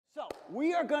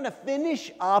We are going to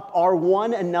finish up our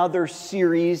One Another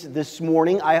series this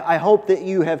morning. I hope that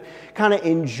you have kind of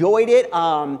enjoyed it,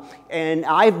 and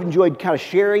I've enjoyed kind of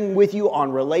sharing with you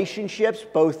on relationships,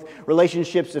 both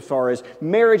relationships as far as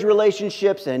marriage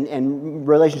relationships and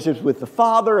relationships with the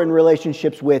Father and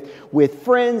relationships with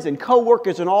friends and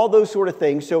coworkers and all those sort of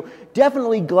things. So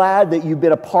definitely glad that you've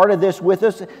been a part of this with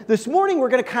us. This morning we're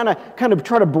going to kind of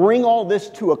try to bring all this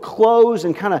to a close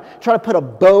and kind of try to put a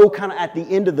bow kind of at the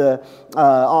end of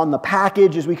on the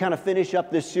package as we kind of finish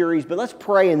up this series. But let's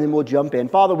pray and then we'll jump in.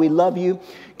 Father, we love you.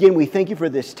 Again, we thank you for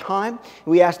this time.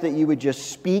 We ask that you would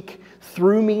just speak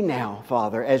through me now,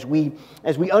 Father, as we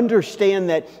understand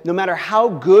that no matter how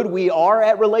good we are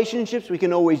at relationships, we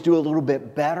can always do a little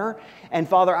bit better. And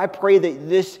Father, I pray that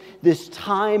this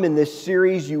time in this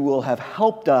series, you will have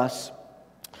helped us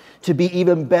to be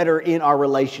even better in our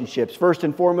relationships. First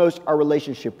and foremost, our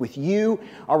relationship with you,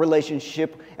 our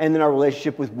relationship, and then our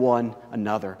relationship with one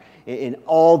another. In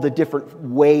all the different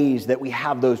ways that we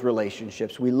have those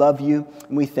relationships. We love you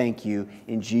and we thank you.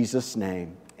 In Jesus'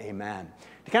 name, amen.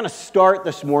 To kind of start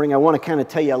this morning, I want to kind of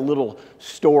tell you a little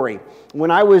story.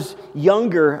 When I was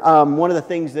younger, one of the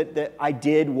things that I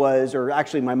did was, or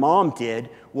actually my mom did,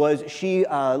 was she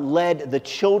led the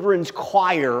children's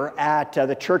choir at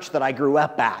the church that I grew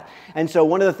up at. And so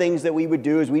one of the things that we would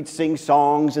do is we'd sing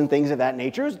songs and things of that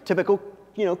nature. It was typical,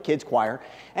 kids choir.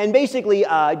 And basically,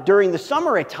 during the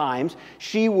summer at times,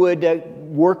 she would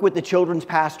work with the children's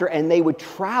pastor, and they would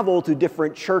travel to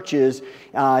different churches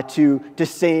to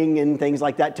sing and things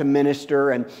like that, to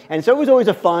minister. And so it was always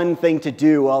a fun thing to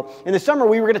do. Well, in the summer,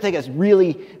 we were going to take a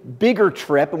really bigger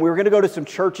trip, and we were going to go to some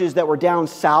churches that were down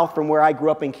south from where I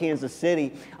grew up in Kansas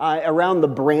City, around the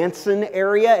Branson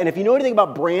area. And if you know anything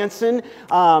about Branson,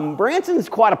 Branson's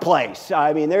quite a place.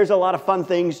 I mean, there's a lot of fun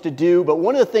things to do, but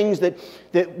one of the things that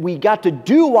we got to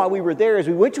do while we were there is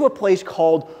we went to a place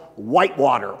called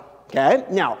Whitewater. Okay?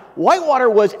 Now, Whitewater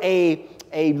was a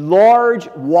large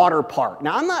water park.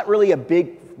 Now, I'm not really a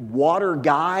big water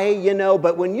guy,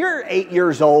 but when you're 8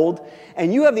 years old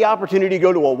and you have the opportunity to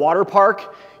go to a water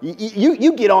park,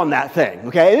 you get on that thing,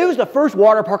 okay? And it was the first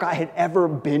water park I had ever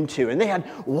been to. And they had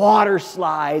water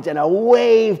slides and a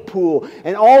wave pool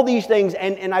and all these things.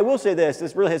 And I will say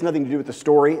this really has nothing to do with the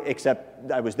story,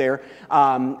 except I was there.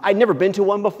 I'd never been to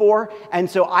one before. And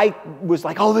so I was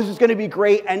like, oh, this is going to be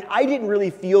great. And I didn't really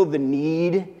feel the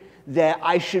need that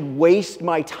I should waste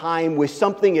my time with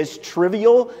something as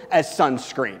trivial as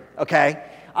sunscreen, okay?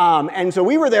 And so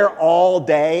we were there all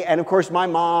day, and of course my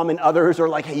mom and others are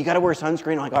like, hey, you got to wear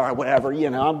sunscreen. I'm like, all right, whatever,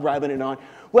 I'm rubbing it on.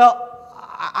 Well,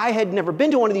 I had never been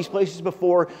to one of these places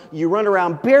before. You run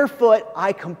around barefoot.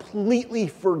 I completely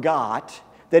forgot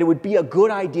that it would be a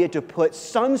good idea to put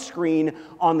sunscreen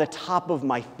on the top of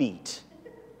my feet.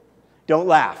 Don't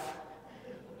laugh.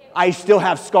 I still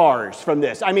have scars from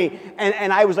this. I mean,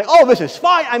 and I was like, oh, this is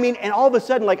fine. I mean, and all of a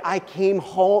sudden, like, I came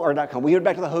home, or not come, we went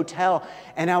back to the hotel,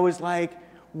 and I was like,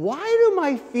 why do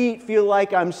my feet feel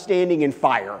like I'm standing in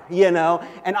fire,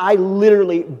 And I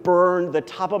literally burned the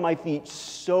top of my feet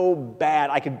so bad,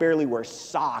 I could barely wear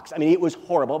socks. I mean, it was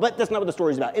horrible, but that's not what the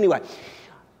story's about. Anyway,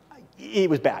 it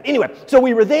was bad. Anyway, so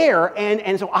we were there,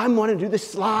 and so I wanted to do the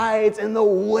slides and the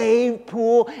wave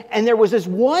pool, and there was this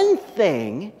one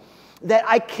thing that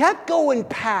I kept going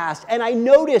past, and I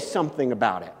noticed something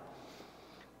about it.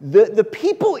 The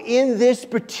people in this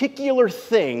particular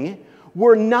thing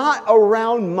were not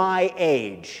around my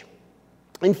age.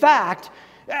 In fact,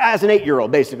 as an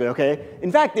 8-year-old, basically, okay?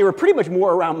 In fact, they were pretty much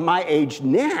more around my age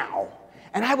now.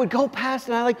 And I would go past,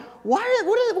 and I'm like, what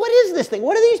is this thing?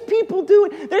 What are these people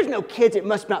doing? There's no kids. It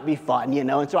must not be fun,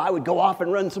 And so I would go off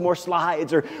and run some more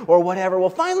slides or whatever. Well,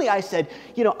 finally I said,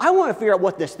 I want to figure out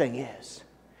what this thing is.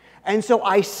 And so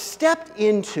I stepped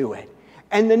into it.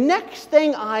 And the next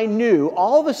thing I knew,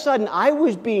 all of a sudden, I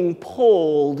was being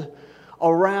pulled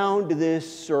around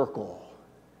this circle.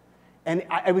 And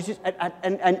I was just,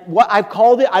 and what I've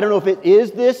called it, I don't know if it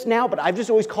is this now, but I've just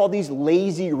always called these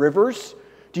lazy rivers.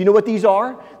 Do you know what these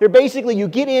are? They're basically, you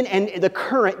get in and the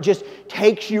current just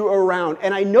takes you around.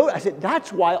 And I said,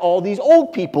 that's why all these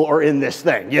old people are in this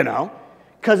thing,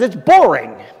 because it's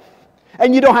boring.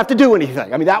 And you don't have to do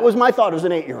anything. I mean, that was my thought as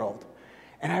an 8-year-old.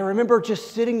 And I remember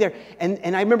just sitting there,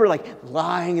 and I remember like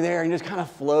lying there and just kind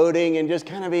of floating and just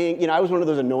kind of being, I was one of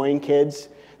those annoying kids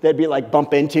that'd be like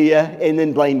bump into you and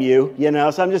then blame you,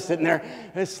 So I'm just sitting there,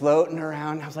 just floating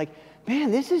around. I was like, man,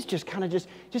 this is just kind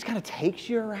of takes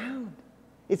you around.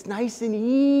 It's nice and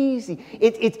easy.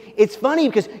 It's funny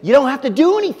because you don't have to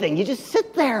do anything. You just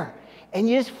sit there. And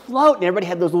you just float, and everybody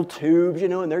had those little tubes,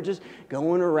 and they're just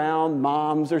going around.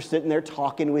 Moms are sitting there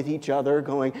talking with each other,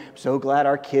 going, I'm so glad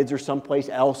our kids are someplace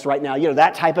else right now.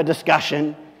 That type of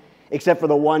discussion, except for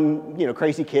the one,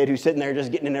 crazy kid who's sitting there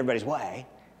just getting in everybody's way.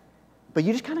 But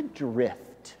you just kind of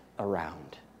drift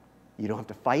around. You don't have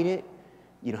to fight it.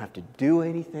 You don't have to do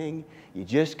anything. You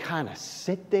just kind of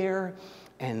sit there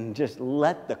and just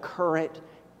let the current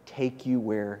take you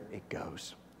where it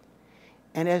goes.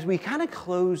 And as we kind of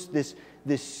close this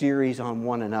series on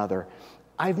one another,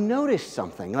 I've noticed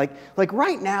something. Like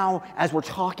right now, as we're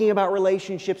talking about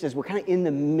relationships, as we're kind of in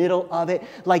the middle of it,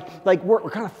 like we're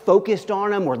kind of focused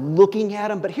on them, we're looking at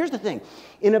them. But here's the thing.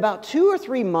 In about 2 or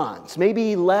 3 months,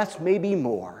 maybe less, maybe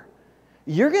more,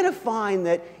 you're going to find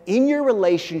that in your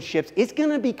relationships, it's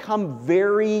going to become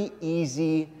very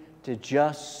easy to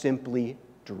just simply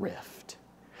drift.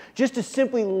 Just to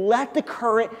simply let the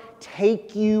current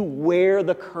take you where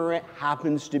the current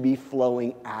happens to be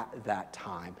flowing at that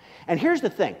time. And here's the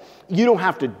thing. You don't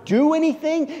have to do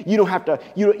anything. You don't have to,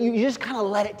 you just kind of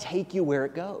let it take you where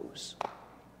it goes.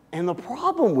 And the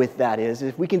problem with that is,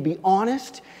 if we can be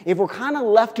honest, if we're kind of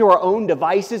left to our own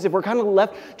devices, if we're kind of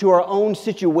left to our own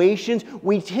situations,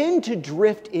 we tend to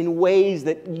drift in ways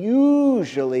that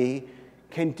usually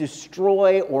can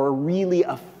destroy or really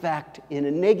affect, in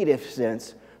a negative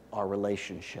sense, our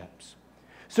relationships.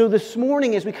 So this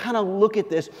morning, as we kind of look at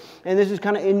this, and this is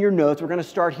kind of in your notes, we're going to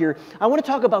start here. I want to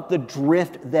talk about the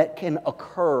drift that can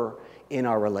occur in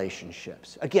our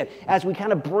relationships. Again, as we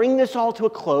kind of bring this all to a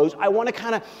close, I want to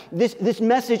kind of, this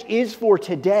message is for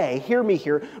today, hear me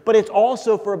here, but it's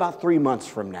also for about 3 months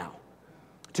from now.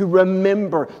 To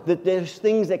remember that there's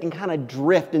things that can kind of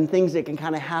drift and things that can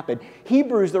kind of happen.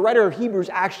 Hebrews, the writer of Hebrews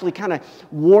actually kind of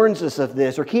warns us of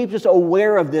this or keeps us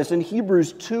aware of this in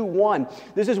Hebrews 2:1.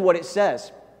 This is what it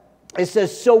says. It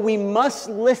says, so we must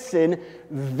listen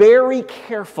very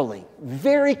carefully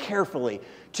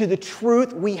to the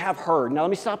truth we have heard. Now let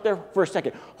me stop there for a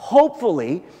second.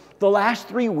 Hopefully, the last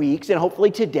 3 weeks, and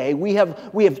hopefully today, we have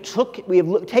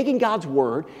taken God's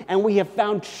word and we have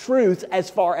found truth as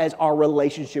far as our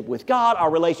relationship with God, our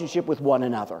relationship with one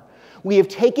another. We have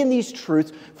taken these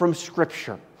truths from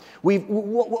Scripture. We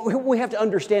have to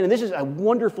understand, and this is a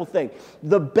wonderful thing,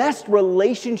 the best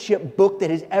relationship book that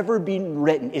has ever been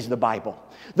written is the Bible.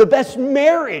 The best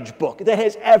marriage book that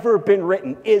has ever been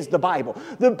written is the Bible.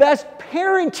 The best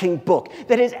parenting book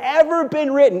that has ever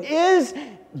been written is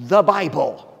the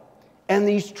Bible. And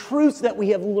these truths that we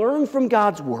have learned from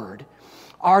God's word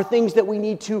are things that we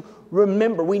need to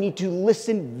remember. We need to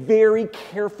listen very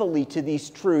carefully to these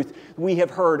truths we have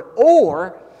heard.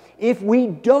 Or if we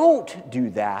don't do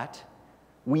that,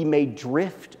 we may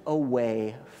drift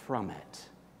away from it.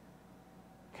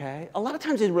 Okay? A lot of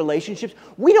times in relationships,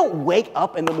 we don't wake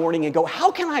up in the morning and go,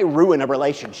 how can I ruin a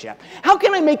relationship? How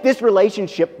can I make this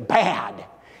relationship bad?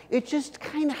 It just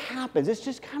kind of happens. It's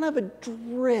just kind of a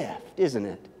drift, isn't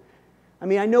it? I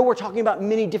mean, I know we're talking about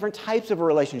many different types of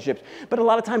relationships, but a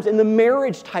lot of times in the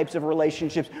marriage types of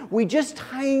relationships, we just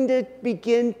kind of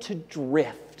begin to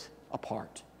drift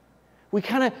apart. We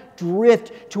kind of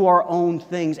drift to our own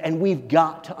things, and we've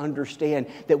got to understand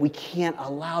that we can't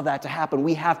allow that to happen.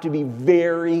 We have to be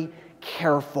very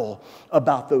careful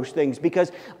about those things,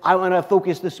 because I want to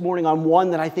focus this morning on one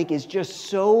that I think is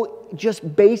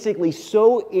just basically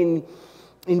so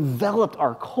enveloped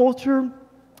our culture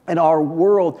and our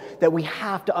world that we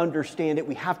have to understand it,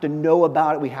 we have to know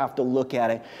about it, we have to look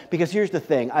at it. Because here's the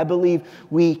thing, I believe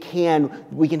we can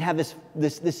have this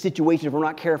situation if we're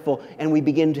not careful, and we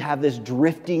begin to have this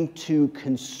drifting to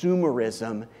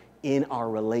consumerism in our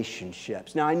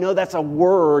relationships. Now, I know that's a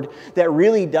word that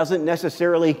really doesn't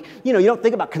necessarily, you don't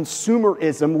think about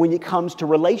consumerism when it comes to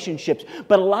relationships,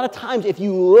 but a lot of times if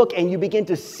you look and you begin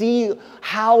to see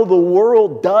how the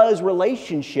world does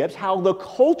relationships, how the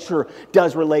culture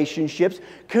does relationships,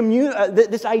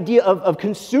 this idea of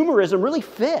consumerism really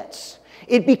fits.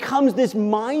 It becomes this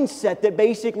mindset that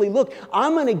basically, look,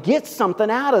 I'm going to get something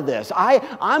out of this.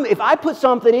 If I put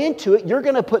something into it, you're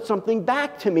going to put something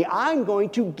back to me. I'm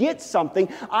going to get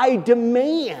something. I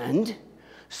demand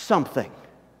something.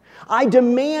 I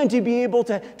demand to be able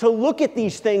to look at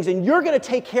these things, and you're going to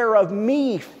take care of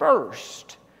me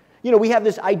first. We have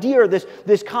this idea or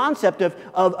this concept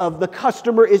of the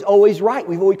customer is always right.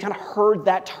 We've always kind of heard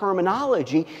that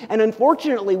terminology. And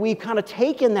unfortunately, we've kind of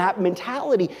taken that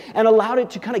mentality and allowed it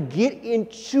to kind of get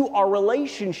into our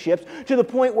relationships to the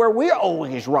point where we're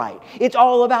always right. It's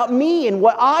all about me and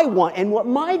what I want and what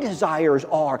my desires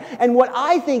are and what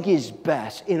I think is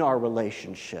best in our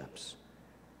relationships.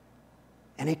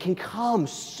 And it can come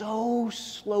so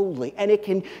slowly, and it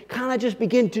can kind of just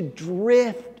begin to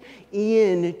drift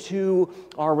into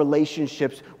our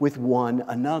relationships with one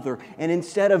another. And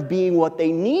instead of being what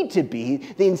they need to be,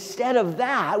 instead of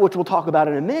that, which we'll talk about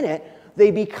in a minute, they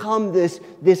become this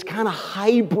kind of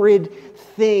hybrid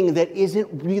thing that isn't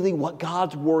really what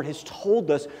God's Word has told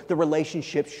us the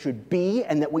relationships should be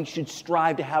and that we should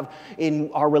strive to have in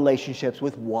our relationships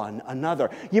with one another.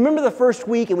 You remember the first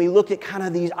week and we looked at kind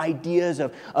of these ideas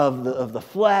of the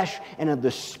flesh and of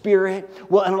the spirit?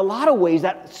 Well, in a lot of ways,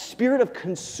 that spirit of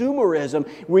consumerism,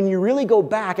 when you really go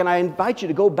back, and I invite you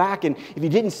to go back, and if you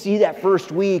didn't see that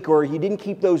first week or you didn't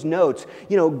keep those notes,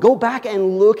 go back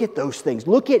and look at those things.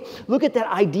 Look at that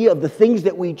idea of the things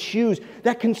that we choose.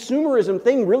 That consumerism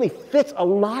thing really fits a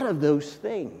lot of those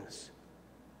things.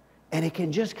 And it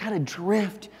can just kind of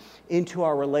drift into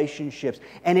our relationships.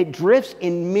 And it drifts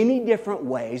in many different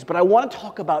ways, but I want to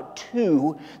talk about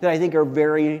two that I think are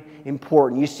very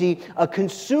important. You see, a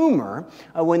consumer,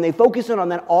 when they focus in on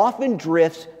that, often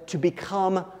drifts to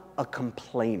become a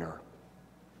complainer.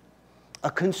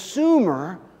 A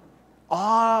consumer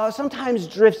sometimes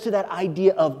drifts to that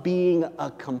idea of being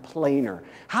a complainer.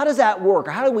 How does that work?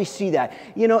 Or how do we see that?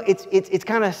 It's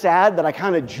kind of sad that I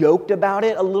kind of joked about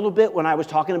it a little bit when I was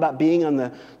talking about being on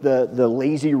the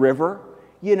lazy river.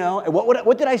 And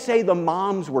what did I say the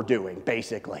moms were doing,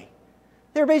 basically?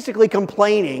 They're basically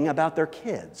complaining about their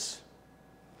kids.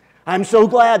 I'm so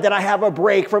glad that I have a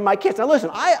break from my kids. Now listen,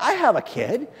 I have a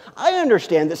kid. I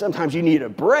understand that sometimes you need a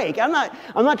break. I'm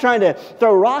not trying to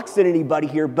throw rocks at anybody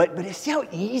here, but see how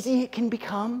easy it can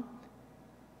become?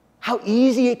 How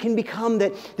easy it can become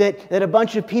that a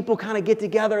bunch of people kind of get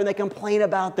together and they complain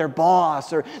about their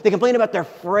boss, or they complain about their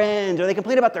friends, or they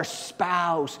complain about their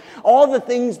spouse, all the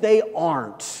things they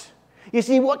aren't. You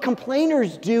see, what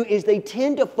complainers do is they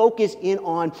tend to focus in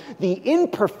on the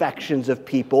imperfections of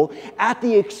people at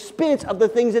the expense of the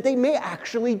things that they may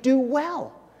actually do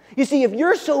well. You see, if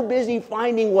you're so busy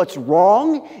finding what's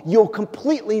wrong, you'll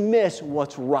completely miss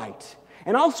what's right.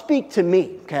 And I'll speak to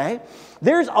me, okay?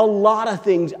 There's a lot of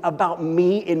things about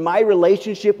me in my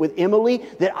relationship with Emily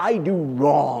that I do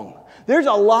wrong. There's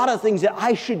a lot of things that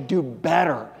I should do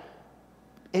better.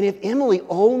 And if Emily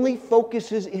only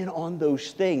focuses in on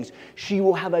those things, she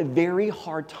will have a very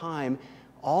hard time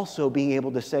also being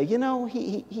able to say,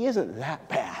 he isn't that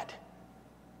bad.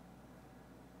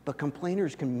 But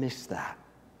complainers can miss that.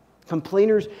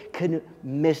 Complainers can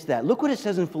miss that. Look what it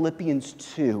says in Philippians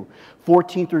 2,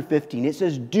 14 through 15. It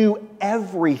says, do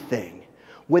everything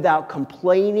without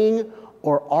complaining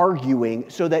or arguing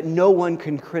so that no one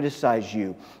can criticize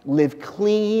you. Live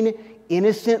clean,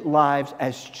 innocent lives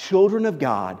as children of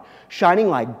God, shining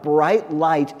like bright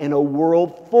light in a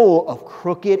world full of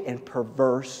crooked and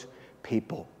perverse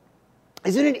people.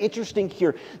 Isn't it interesting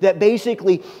here that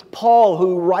basically Paul,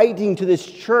 who writing to this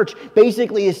church,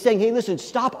 basically is saying, hey, listen,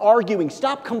 stop arguing,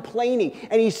 stop complaining.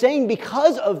 And he's saying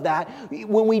because of that,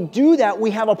 when we do that,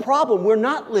 we have a problem. We're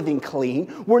not living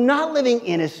clean. We're not living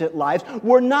innocent lives.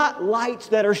 We're not lights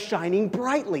that are shining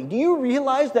brightly. Do you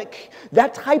realize that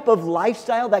that type of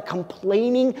lifestyle, that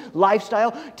complaining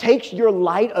lifestyle, takes your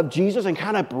light of Jesus and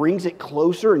kind of brings it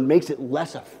closer and makes it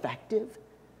less effective?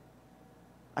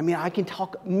 I mean, I can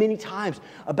talk many times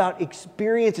about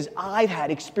experiences I've had,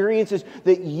 experiences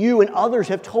that you and others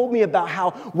have told me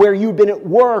about where you've been at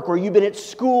work or you've been at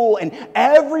school and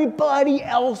everybody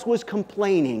else was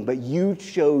complaining, but you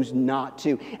chose not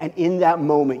to. And in that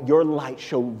moment, your light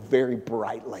shone very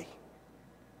brightly.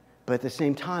 But at the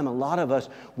same time, a lot of us,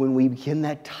 when we begin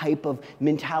that type of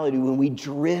mentality, when we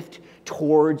drift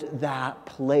towards that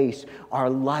place, our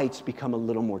lights become a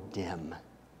little more dim.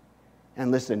 And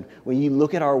listen, when you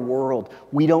look at our world,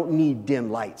 we don't need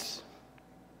dim lights.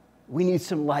 We need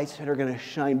some lights that are going to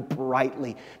shine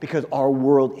brightly because our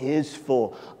world is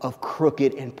full of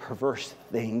crooked and perverse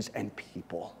things and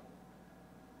people.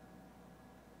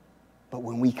 But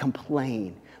when we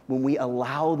complain, when we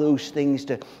allow those things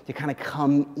to kind of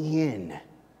come in,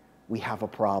 we have a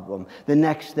problem. The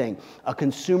next thing, a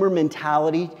consumer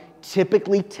mentality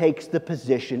typically takes the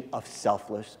position of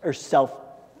selfishness.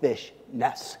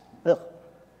 Ugh.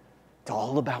 It's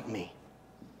all about me.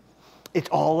 It's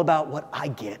all about what I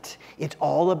get. It's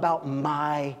all about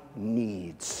my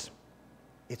needs.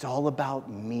 It's all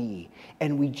about me.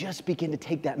 And we just begin to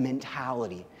take that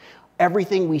mentality.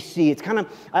 Everything we see, it's kind of,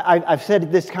 I've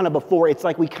said this kind of before, it's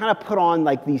like we kind of put on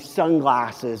like these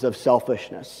sunglasses of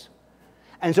selfishness.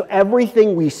 And so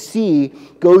everything we see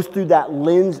goes through that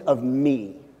lens of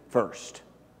me first.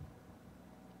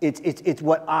 It's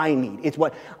what I need. It's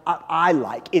what I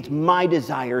like. It's my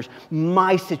desires,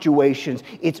 my situations.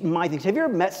 It's my things. Have you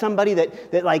ever met somebody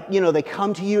that like, they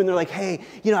come to you and they're like, hey,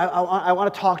 I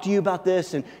want to talk to you about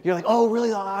this. And you're like, oh,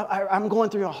 really? I'm going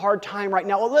through a hard time right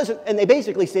now. Well, listen, and they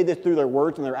basically say this through their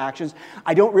words and their actions.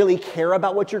 I don't really care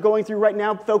about what you're going through right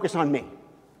now. Focus on me.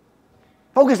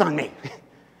 Focus on me.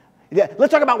 Yeah,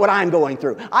 let's talk about what I'm going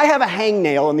through. I have a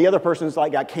hangnail and the other person's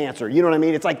like got cancer. You know what I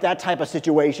mean? It's like that type of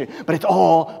situation, but it's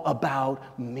all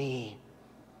about me.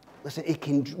 Listen,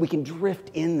 we can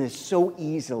drift in this so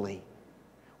easily.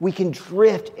 We can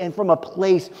drift and from a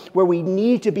place where we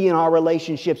need to be in our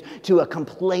relationships to a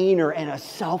complainer and a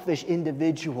selfish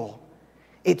individual.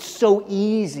 It's so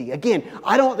easy. Again,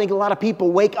 I don't think a lot of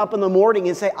people wake up in the morning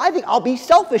and say, I think I'll be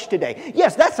selfish today.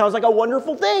 Yes, that sounds like a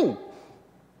wonderful thing.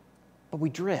 But we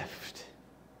drift.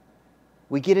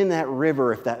 We get in that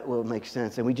river, if that will make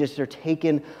sense, and we just are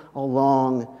taken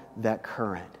along that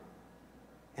current.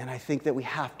 And I think that we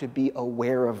have to be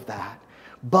aware of that.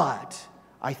 But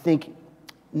I think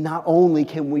not only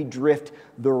can we drift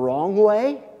the wrong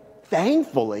way,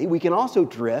 thankfully, we can also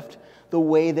drift the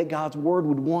way that God's Word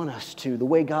would want us to, the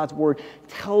way God's Word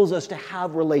tells us to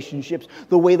have relationships,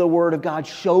 the way the Word of God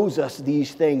shows us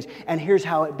these things. And here's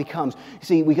how it becomes.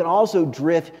 See, we can also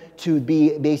drift to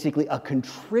be basically a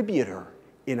contributor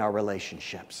in our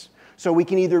relationships. So we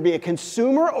can either be a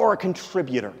consumer or a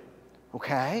contributor.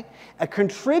 Okay? A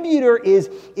contributor is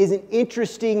an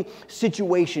interesting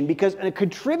situation because a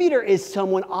contributor is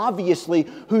someone, obviously,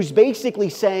 who's basically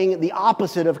saying the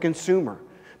opposite of consumer.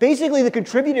 Basically, the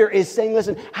contributor is saying,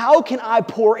 listen, how can I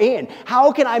pour in?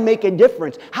 How can I make a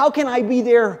difference? How can I be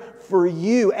there for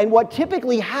you? And what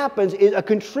typically happens is a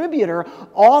contributor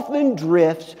often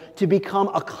drifts to become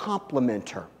a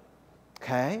complimenter.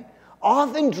 Okay?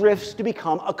 Often drifts to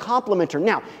become a complimenter.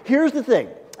 Now, here's the thing.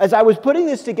 As I was putting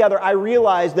this together, I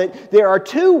realized that there are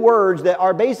two words that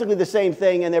are basically the same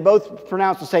thing, and they're both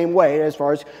pronounced the same way as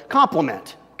far as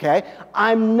compliment. Okay?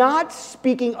 I'm not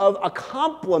speaking of a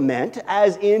compliment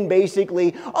as in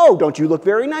basically, oh, don't you look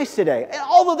very nice today? And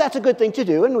although that's a good thing to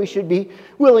do, and we should be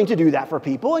willing to do that for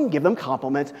people and give them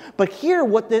compliments. But here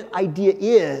what the idea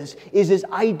is this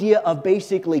idea of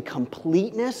basically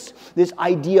completeness, this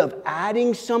idea of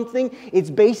adding something.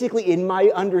 It's basically, in my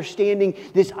understanding,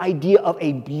 this idea of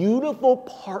a beautiful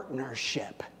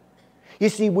partnership. You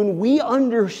see, when we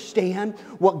understand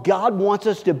what God wants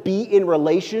us to be in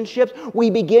relationships,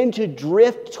 we begin to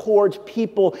drift towards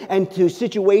people and to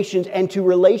situations and to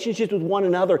relationships with one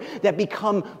another that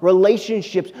become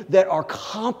relationships that are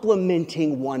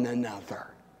complementing one another.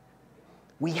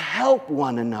 We help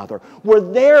one another. We're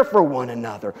there for one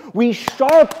another. We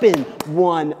sharpen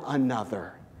one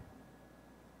another.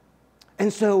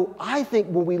 And so I think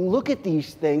when we look at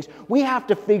these things, we have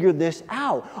to figure this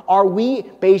out. Are we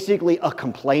basically a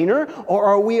complainer or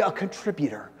are we a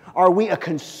contributor? Are we a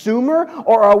consumer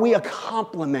or are we a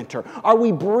complementer? Are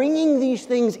we bringing these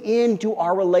things into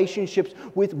our relationships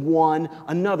with one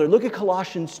another? Look at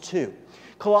Colossians 2.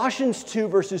 Colossians 2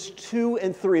 verses 2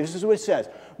 and 3. This is what it says.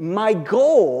 My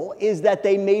goal is that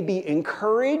they may be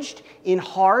encouraged in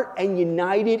heart and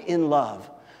united in love,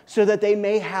 so that they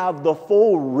may have the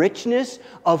full richness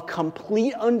of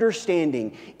complete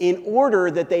understanding, in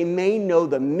order that they may know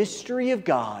the mystery of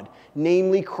God,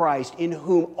 namely Christ, in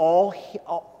whom all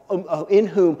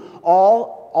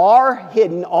are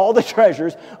hidden all the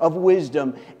treasures of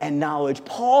wisdom and knowledge.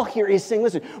 Paul here is saying,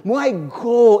 listen, my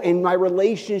goal in my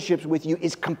relationships with you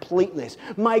is completeness.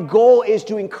 My goal is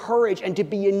to encourage and to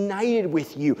be united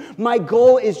with you. My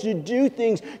goal is to do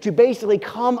things to basically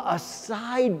come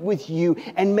aside with you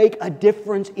and make a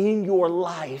difference in your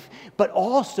life, but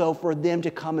also for them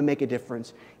to come and make a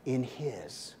difference in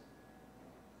his.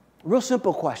 Real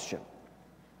simple question.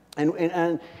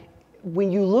 And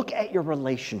when you look at your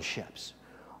relationships,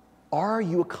 are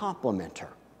you a complementer?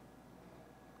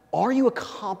 Are you a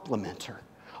complementer?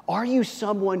 Are you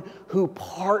someone who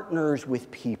partners with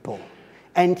people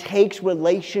and takes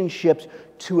relationships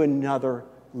to another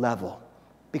level?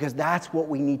 Because that's what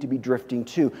we need to be drifting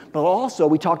to. But also,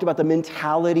 we talked about the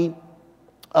mentality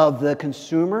of the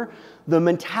consumer, the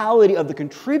mentality of the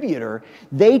contributor.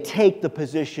 They take the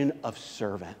position of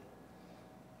servant.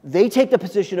 They take the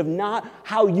position of not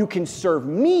how you can serve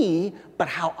me, but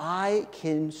how I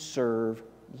can serve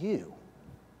you.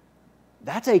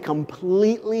 That's a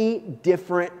completely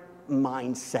different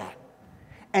mindset.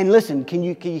 And listen, can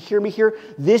you hear me here?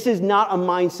 This is not a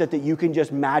mindset that you can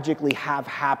just magically have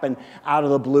happen out of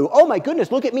the blue. Oh my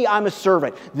goodness, look at me, I'm a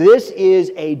servant. This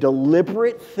is a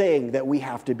deliberate thing that we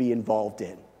have to be involved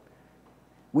in.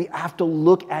 We have to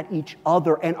look at each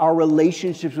other and our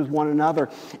relationships with one another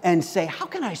and say, how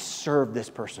can I serve this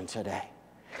person today?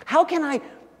 How can I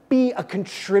be a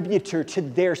contributor to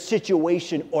their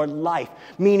situation or life?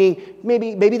 Meaning,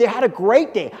 maybe they had a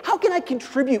great day. How can I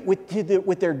contribute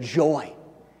with their joy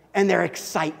and their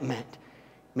excitement?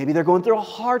 Maybe they're going through a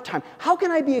hard time. How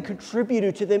can I be a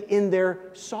contributor to them in their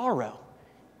sorrow,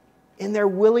 in their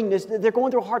willingness? They're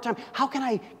going through a hard time. How can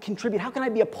I contribute? How can I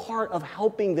be a part of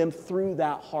helping them through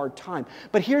that hard time?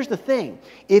 But here's the thing.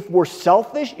 If we're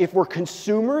selfish, if we're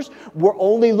consumers, we're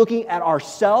only looking at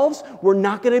ourselves, we're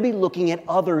not going to be looking at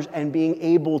others and being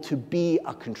able to be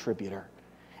a contributor.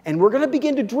 And we're going to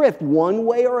begin to drift one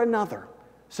way or another.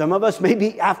 Some of us,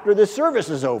 maybe after the service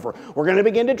is over, we're going to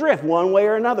begin to drift one way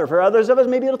or another. For others of us,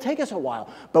 maybe it'll take us a while.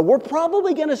 But we're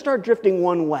probably going to start drifting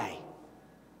one way.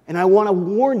 And I want to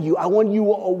warn you, I want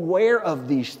you aware of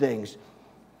these things.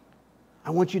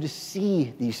 I want you to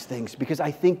see these things because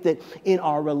I think that in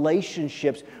our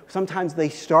relationships, sometimes they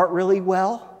start really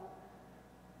well,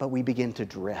 but we begin to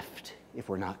drift if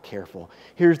we're not careful.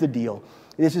 Here's the deal.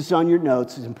 This is on your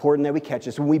notes. It's important that we catch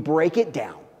this. When we break it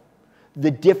down,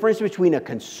 the difference between a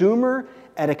consumer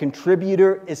and a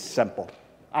contributor is simple.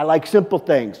 I like simple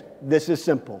things. This is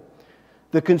simple.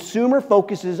 The consumer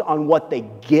focuses on what they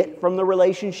get from the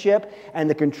relationship, and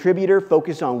the contributor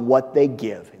focuses on what they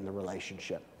give in the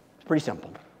relationship. It's pretty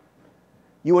simple.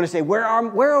 You want to say, where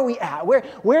are we at?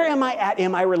 Where am I at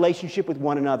in my relationship with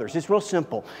one another? It's real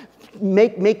simple.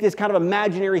 Make this kind of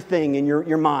imaginary thing in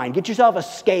your mind. Get yourself a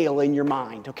scale in your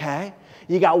mind, okay?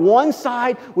 You got one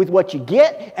side with what you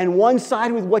get and one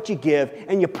side with what you give,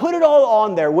 and you put it all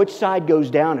on there, which side goes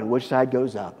down and which side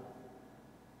goes up.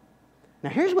 Now,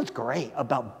 here's what's great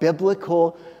about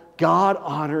biblical,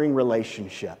 God-honoring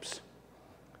relationships.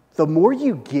 The more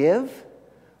you give,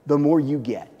 the more you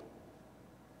get.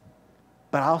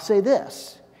 But I'll say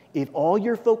this, if all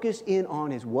you're focused in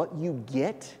on is what you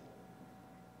get,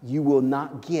 you will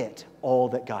not get all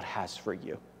that God has for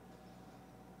you.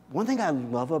 One thing I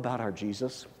love about our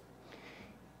Jesus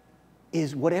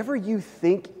is whatever you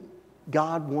think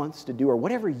God wants to do or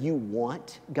whatever you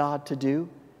want God to do,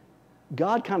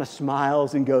 God kind of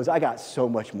smiles and goes, I got so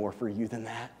much more for you than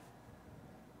that.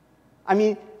 I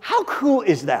mean, how cool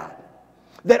is that?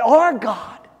 That our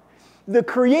God, the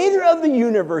creator of the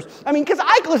universe, I mean, because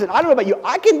listen, I don't know about you,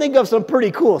 I can think of some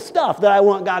pretty cool stuff that I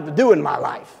want God to do in my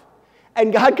life.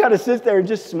 And God kind of sits there and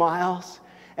just smiles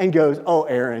and goes, oh,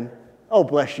 Aaron, oh,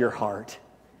 bless your heart.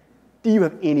 Do you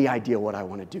have any idea what I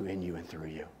want to do in you and through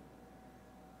you?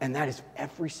 And that is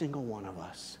every single one of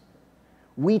us.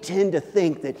 We tend to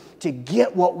think that to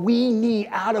get what we need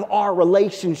out of our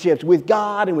relationships with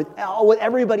God and with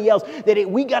everybody else, that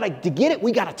to get it,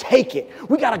 we got to take it.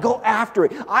 We got to go after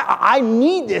it. I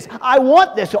need this. I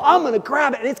want this, so I'm going to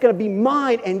grab it, and it's going to be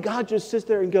mine. And God just sits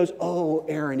there and goes, oh,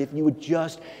 Aaron, if you would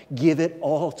just give it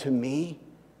all to me,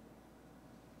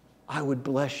 I would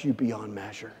bless you beyond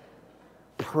measure.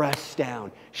 Pressed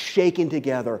down, shaken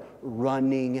together,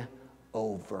 running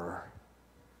over.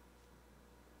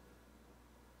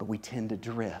 But we tend to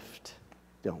drift,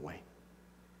 don't we?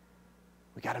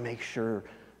 We got to make sure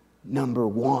number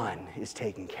one is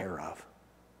taken care of.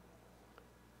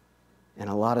 And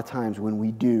a lot of times when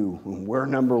we're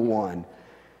number one,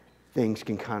 things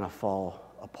can kind of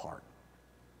fall apart.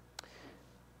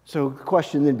 So the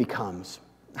question then becomes,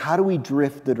 how do we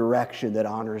drift the direction that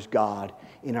honors God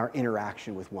in our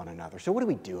interaction with one another? So what do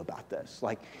we do about this?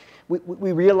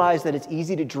 We realize that it's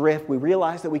easy to drift. We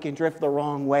realize that we can drift the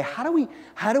wrong way. How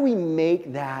do we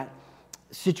make that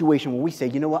situation where we say,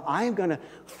 you know what, I am going to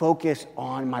focus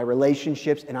on my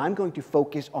relationships and I'm going to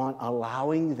focus on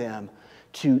allowing them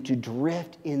to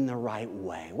drift in the right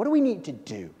way? What do we need to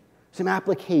do? Some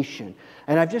application.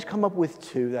 And I've just come up with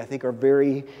two that I think are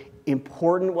very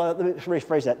important. Well, let me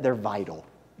rephrase that. They're vital.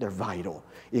 They're vital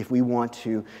if we want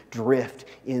to drift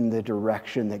in the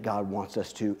direction that God wants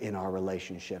us to in our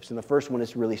relationships. And the first one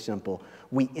is really simple.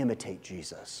 We imitate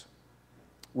Jesus.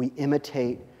 We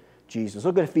imitate Jesus.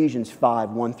 Look at Ephesians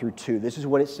 5, 1 through 2. This is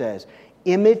what it says.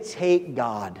 Imitate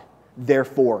God,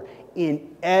 therefore,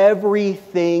 in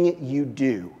everything you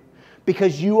do,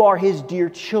 because you are His dear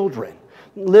children.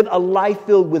 Live a life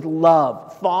filled with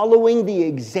love, following the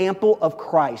example of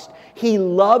Christ. He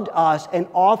loved us and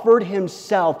offered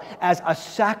Himself as a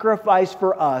sacrifice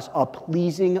for us, a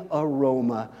pleasing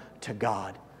aroma to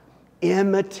God.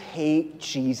 Imitate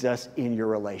Jesus in your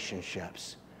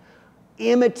relationships.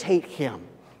 Imitate Him.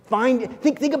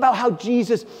 Think about how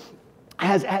Jesus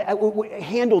has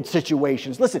handled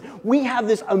situations. Listen, we have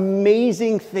this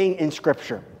amazing thing in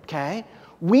Scripture, okay?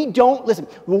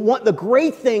 The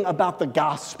great thing about the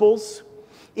Gospels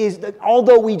is that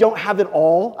although we don't have it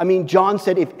all, I mean, John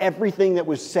said if everything that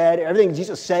was said, everything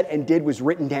Jesus said and did was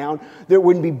written down, there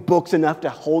wouldn't be books enough to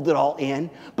hold it all in.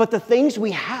 But the things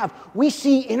we have, we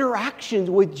see interactions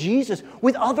with Jesus,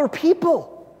 with other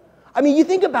people. I mean, you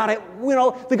think about it,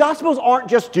 the Gospels aren't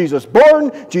just Jesus born,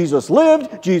 Jesus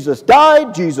lived, Jesus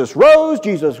died, Jesus rose,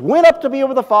 Jesus went up to be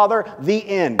with the Father, the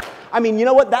end. I mean, you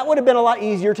know what? That would have been a lot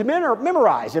easier to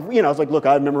memorize. If, it's like, look,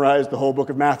 I've memorized the whole book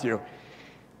of Matthew.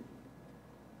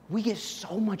 We get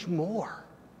so much more.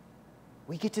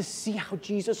 We get to see how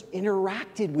Jesus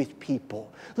interacted with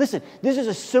people. Listen, this is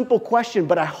a simple question,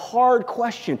 but a hard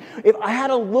question. If I had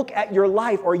to look at your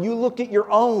life, or you looked at your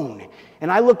own,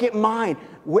 and I look at mine,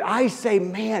 would I say,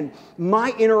 man,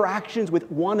 my interactions with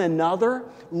one another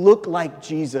look like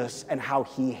Jesus and how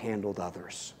he handled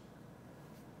others?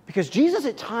 Because Jesus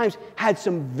at times had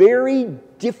some very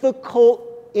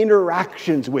difficult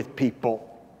interactions with people.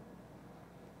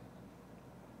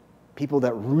 People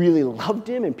that really loved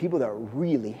him and people that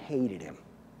really hated him.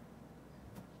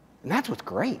 And that's what's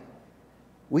great.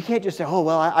 We can't just say, oh,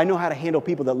 well, I know how to handle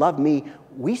people that love me.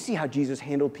 We see how Jesus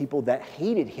handled people that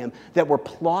hated him, that were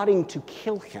plotting to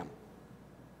kill him.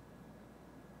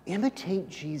 Imitate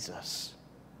Jesus.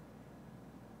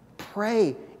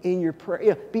 Pray in your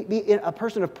prayer. Be a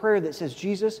person of prayer that says,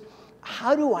 Jesus,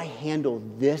 how do I handle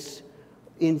this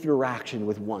interaction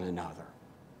with one another?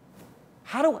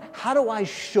 How do I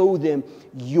show them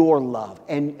your love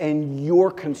and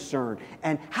your concern?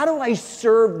 And how do I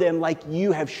serve them like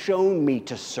you have shown me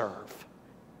to serve?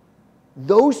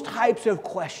 Those types of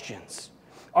questions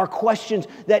are questions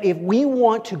that if we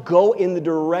want to go in the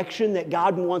direction that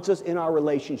God wants us in our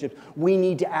relationships, we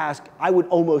need to ask, I would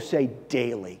almost say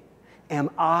daily, am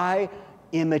I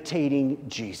imitating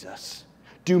Jesus?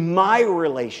 Do my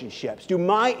relationships, do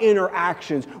my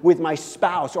interactions with my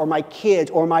spouse or my kids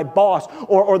or my boss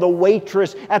or the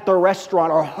waitress at the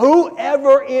restaurant or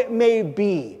whoever it may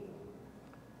be,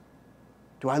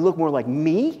 do I look more like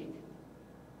me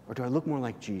or do I look more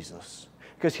like Jesus?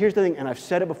 Because here's the thing, and I've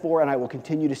said it before and I will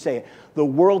continue to say it, the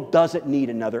world doesn't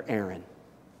need another Aaron.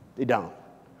 They don't.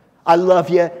 I love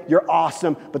you, you're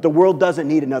awesome, but the world doesn't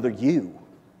need another you.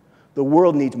 The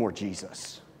world needs more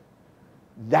Jesus.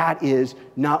 That is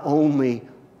not only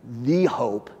the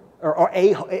hope,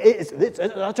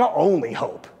 that's our only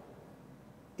hope,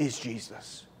 is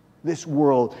Jesus. This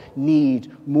world needs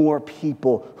more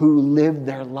people who live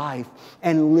their life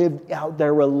and live out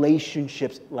their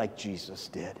relationships like Jesus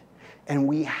did. And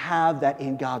we have that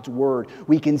in God's Word.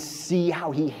 We can see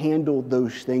how He handled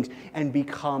those things and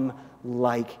become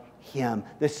like Him.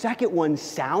 The second one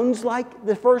sounds like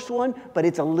the first one, but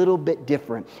it's a little bit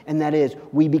different. And that is,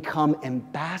 we become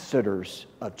ambassadors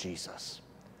of Jesus.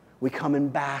 We become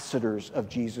ambassadors of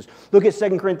Jesus. Look at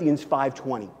 2 Corinthians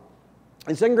 5:20.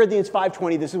 In 2 Corinthians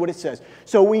 5:20, this is what it says.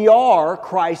 So we are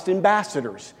Christ's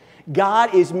ambassadors.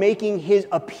 God is making His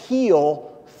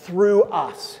appeal through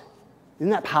us. Isn't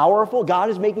that powerful?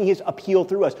 God is making His appeal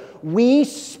through us. We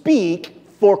speak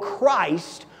for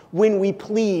Christ when we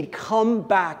plead, come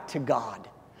back to God.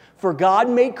 For God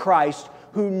made Christ,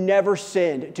 who never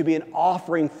sinned, to be an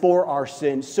offering for our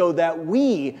sins, so that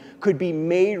we could be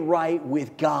made right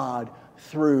with God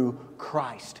through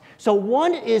Christ. So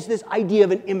one is this idea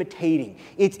of an imitating.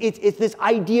 It's this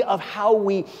idea of how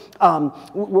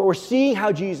we're seeing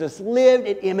how Jesus lived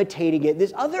and imitating it.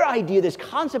 This other idea, this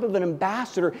concept of an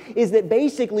ambassador, is that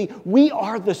basically we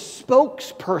are the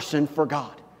spokesperson for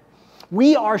God.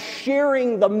 We are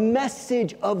sharing the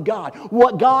message of God.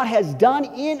 What God has done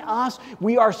in us,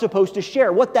 we are supposed to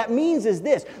share. What that means is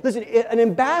this. Listen, an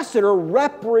ambassador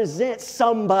represents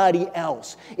somebody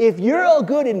else. If you're a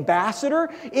good ambassador,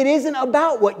 it isn't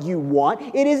about what you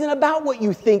want. It isn't about what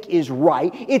you think is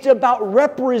right. It's about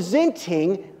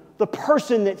representing the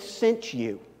person that sent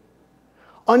you.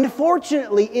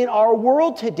 Unfortunately, in our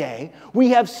world today, we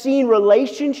have seen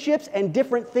relationships and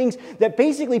different things that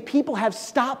basically people have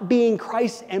stopped being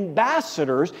Christ's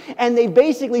ambassadors, and they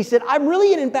basically said, I'm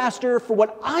really an ambassador for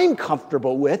what I'm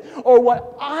comfortable with or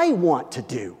what I want to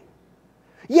do.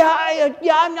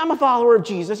 I'm a follower of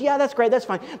Jesus. Yeah, that's great, that's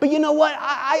fine. But you know what?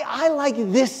 I like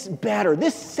this better.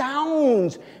 This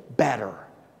sounds better.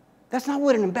 That's not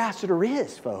what an ambassador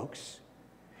is, folks.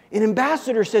 An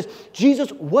ambassador says,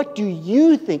 Jesus, what do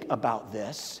you think about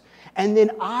this? And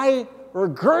then I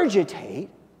regurgitate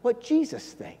what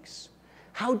Jesus thinks,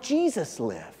 how Jesus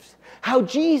lived, how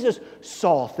Jesus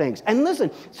saw things. And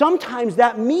listen, sometimes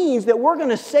that means that we're going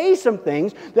to say some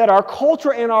things that our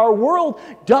culture and our world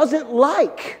doesn't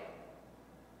like.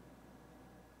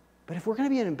 But if we're going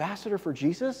to be an ambassador for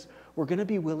Jesus, we're going to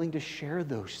be willing to share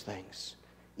those things,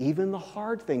 even the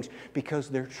hard things, because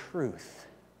they're truth.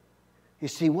 You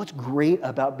see, what's great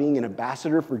about being an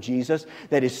ambassador for Jesus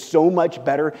that is so much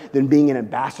better than being an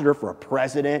ambassador for a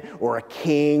president or a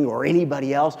king or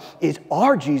anybody else is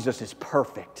our Jesus is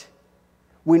perfect.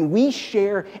 When we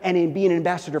share and be an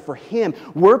ambassador for Him,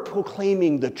 we're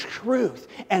proclaiming the truth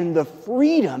and the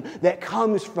freedom that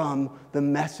comes from the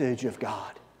message of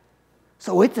God.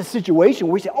 So it's a situation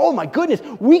where we say, oh my goodness,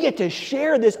 we get to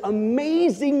share this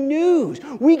amazing news.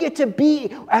 We get to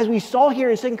be, as we saw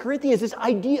here in 2 Corinthians, this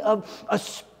idea of a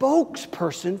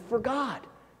spokesperson for God.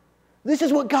 This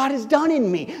is what God has done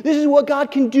in me. This is what God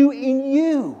can do in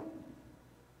you.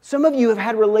 Some of you have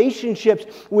had relationships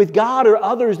with God or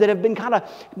others that have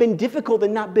been difficult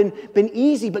and not been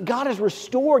easy, but God has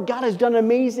restored. God has done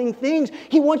amazing things.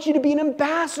 He wants you to be an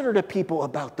ambassador to people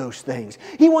about those things.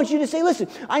 He wants you to say, listen,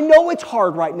 I know it's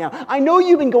hard right now. I know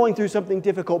you've been going through something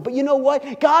difficult, but you know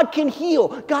what? God can heal.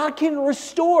 God can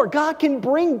restore. God can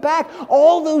bring back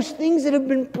all those things that have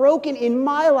been broken in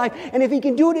my life. And if He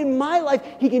can do it in my life,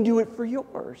 He can do it for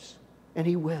yours. And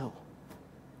He will.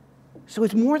 So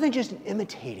it's more than just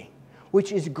imitating,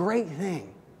 which is a great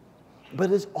thing. But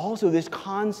it's also this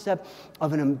concept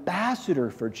of an ambassador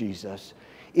for Jesus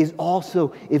is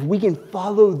also, if we can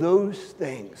follow those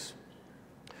things,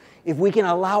 if we can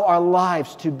allow our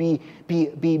lives to be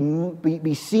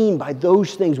seen by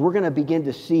those things, we're going to begin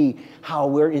to see how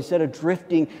we're, instead of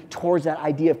drifting towards that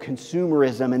idea of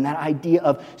consumerism and that idea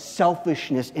of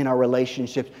selfishness in our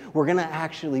relationships, we're going to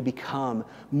actually become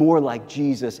more like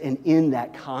Jesus, and in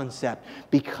that concept,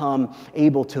 become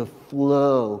able to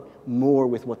flow more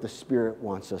with what the Spirit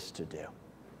wants us to do.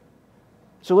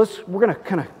 So we're going to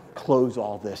kind of close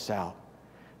all this out.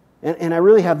 And I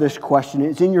really have this question.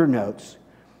 It's in your notes.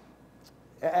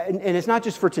 And it's not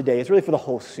just for today, it's really for the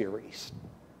whole series.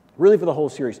 Really for the whole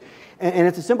series. And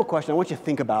it's a simple question. I want you to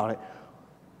think about it.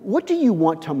 What do you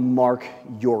want to mark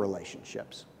your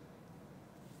relationships?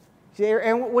 See,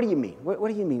 Aaron, what do you mean? What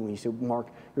do you mean when you say mark?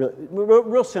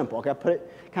 Real simple, okay? I'll put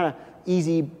it kind of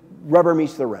easy, rubber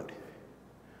meets the road.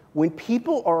 When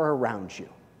people are around you,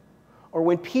 or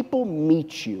when people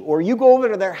meet you, or you go over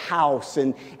to their house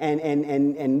and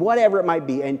whatever it might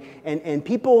be, and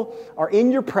people are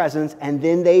in your presence and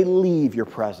then they leave your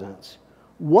presence,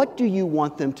 what do you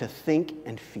want them to think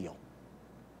and feel?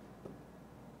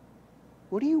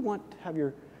 What do you want to have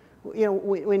your,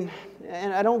 when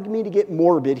and I don't mean to get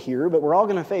morbid here, but we're all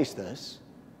going to face this.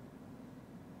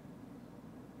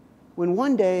 When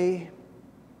one day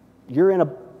you're in a,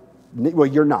 well,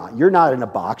 you're not in a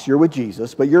box, you're with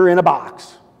Jesus, but you're in a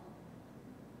box.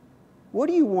 What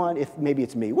do you want, if maybe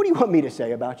it's me, what do you want me to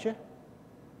say about you?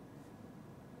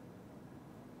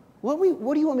 What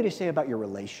do you want me to say about your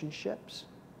relationships?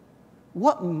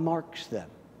 What marks them?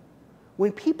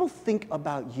 When people think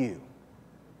about you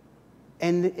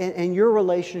and your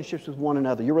relationships with one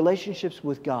another, your relationships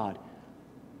with God,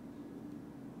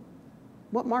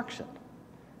 what marks it?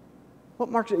 What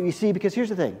marks it? You see, because here's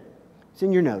the thing. It's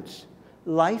in your notes.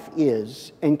 Life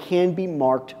is and can be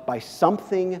marked by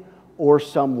something or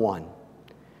someone.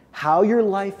 How your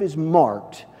life is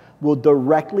marked will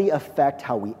directly affect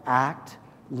how we act,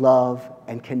 love,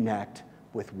 and connect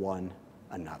with one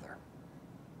another.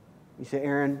 You say,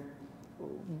 Aaron,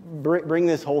 bring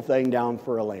this whole thing down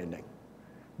for a landing.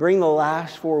 Bring the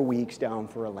last 4 weeks down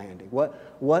for a landing.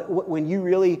 When you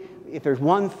really, if there's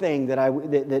one thing that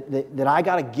I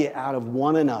got to get out of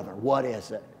one another, what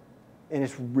is it? And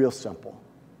it's real simple.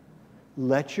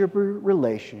 Let your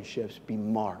relationships be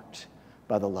marked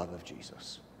by the love of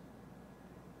Jesus.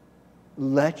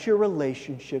 Let your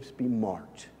relationships be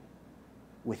marked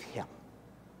with Him.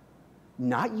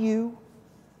 Not you,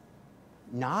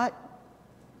 not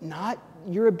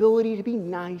your ability to be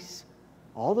nice.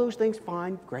 All those things,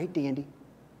 fine, great, dandy.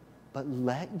 But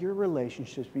let your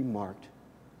relationships be marked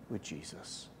with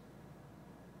Jesus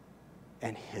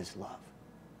and His love.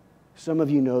 Some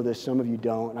of you know this, some of you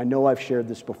don't. I know I've shared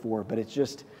this before, but it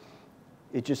just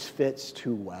fits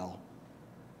too well.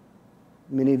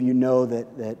 Many of you know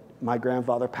that my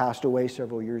grandfather passed away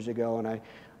several years ago, and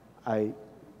I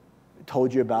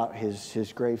told you about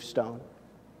his gravestone.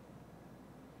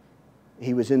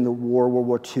 He was in the war, World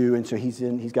War II, and so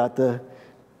he's got the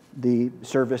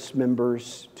service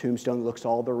members' tombstone, looks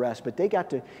all the rest, but he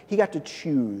got to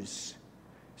choose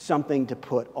something to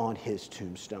put on his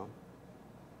tombstone.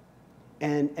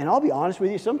 And I'll be honest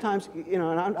with you, sometimes, and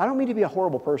I don't mean to be a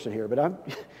horrible person here, but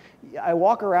I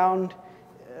walk around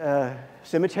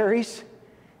cemeteries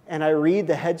and I read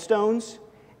the headstones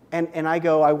and I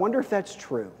go, I wonder if that's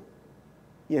true.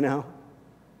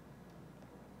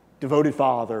 Devoted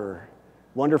father,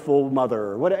 wonderful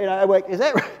mother. What? And I'm like, is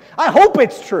that right? I hope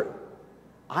it's true.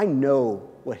 I know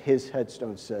what his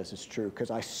headstone says is true,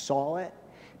 because I saw it,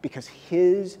 because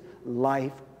his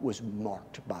life was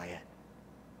marked by it.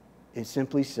 It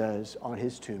simply says on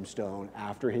his tombstone,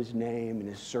 after his name and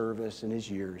his service and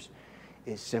his years,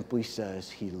 it simply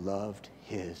says he loved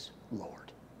his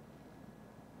Lord.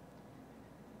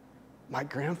 My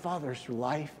grandfather's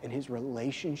life and his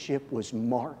relationship was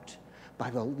marked by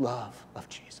the love of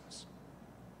Jesus.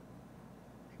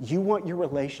 You want your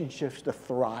relationships to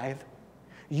thrive?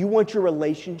 You want your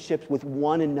relationships with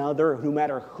one another, no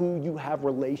matter who you have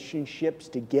relationships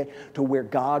to get to where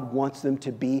God wants them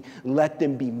to be, let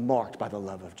them be marked by the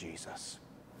love of Jesus.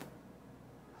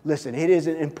 Listen, it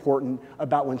isn't important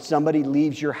about when somebody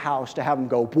leaves your house to have them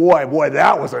go, boy,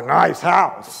 that was a nice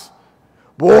house.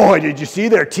 Boy, did you see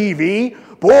their TV?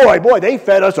 Boy, they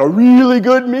fed us a really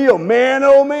good meal. Man,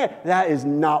 oh man. That is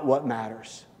not what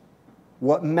matters.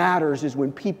 What matters is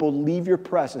when people leave your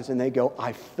presence and they go,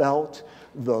 I felt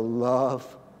the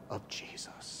love of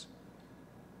Jesus.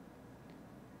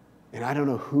 And I don't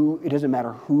know who, it doesn't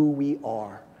matter who we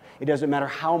are. It doesn't matter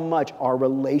how much our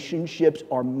relationships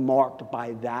are marked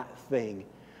by that thing.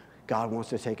 God wants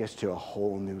to take us to a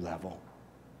whole new level.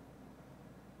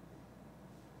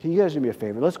 Can you guys do me a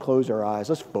favor? Let's close our eyes.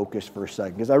 Let's focus for a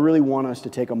second, because I really want us to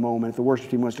take a moment, if the worship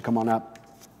team wants to come on up,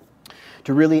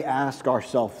 to really ask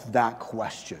ourselves that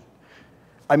question.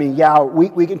 I mean, yeah,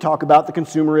 we can talk about the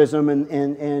consumerism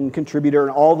and contributor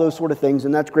and all those sort of things,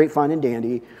 and that's great, fine, and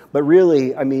dandy. But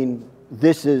really, I mean,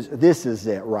 this is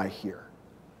it right here.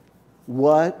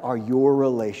 What are your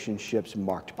relationships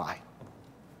marked by?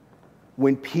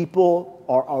 When people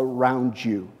are around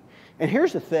you. And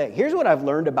here's the thing. Here's what I've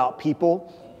learned about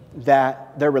people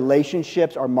that their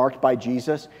relationships are marked by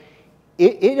Jesus.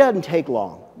 It doesn't take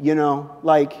long, you know,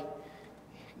 like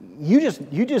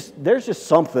there's just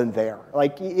something there.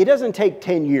 Like, it doesn't take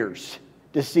 10 years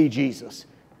to see Jesus.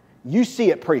 You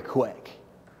see it pretty quick,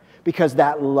 because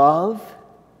that love,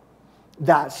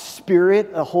 that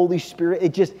Spirit, the Holy Spirit,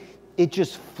 it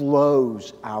just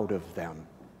flows out of them.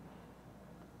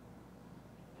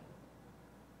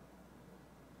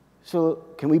 So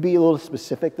can we be a little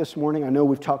specific this morning? I know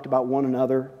we've talked about one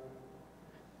another.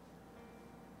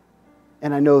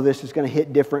 And I know this is going to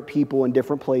hit different people in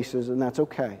different places, and that's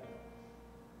okay.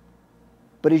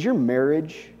 But is your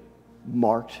marriage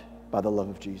marked by the love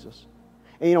of Jesus?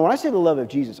 And you know, when I say the love of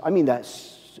Jesus, I mean that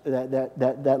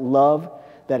love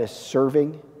that is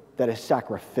serving, that is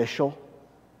sacrificial.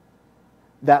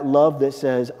 That love that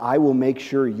says, I will make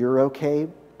sure you're okay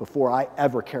before I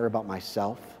ever care about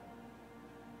myself.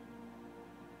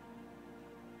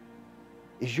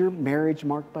 Is your marriage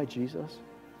marked by Jesus?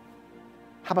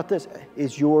 How about this?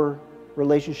 Is your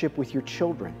relationship with your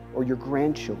children or your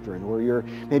grandchildren, or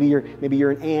maybe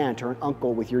you're an aunt or an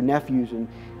uncle with your nephews and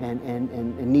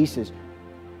nieces?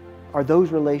 Are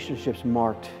those relationships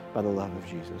marked by the love of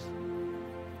Jesus?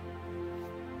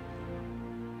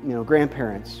 You know,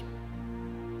 grandparents,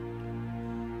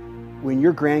 when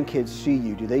your grandkids see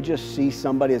you, do they just see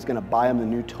somebody that's going to buy them the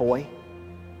new toy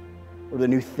or the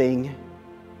new thing?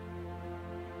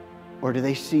 Or do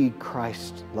they see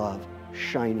Christ's love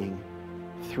shining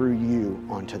through you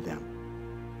onto them?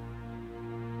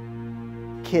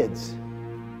 Kids,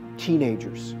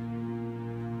 teenagers,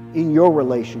 in your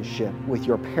relationship with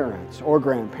your parents or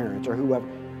grandparents or whoever,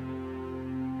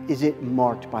 is it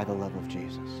marked by the love of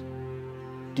Jesus?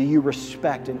 Do you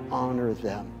respect and honor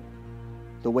them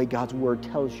the way God's Word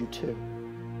tells you to?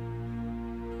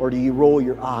 Or do you roll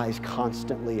your eyes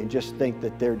constantly and just think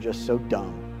that they're just so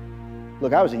dumb?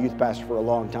 Look, I was a youth pastor for a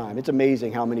long time. It's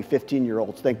amazing how many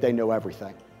 15-year-olds think they know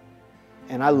everything.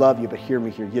 And I love you, but hear me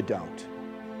here, you don't.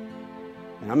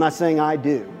 And I'm not saying I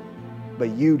do, but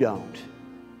you don't.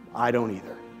 I don't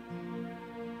either.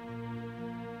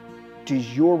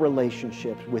 Does your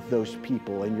relationships with those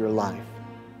people in your life,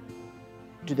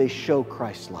 do they show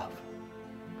Christ's love?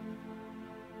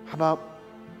 How about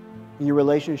in your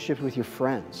relationships with your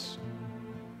friends?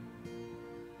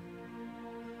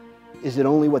 Is it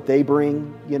only what they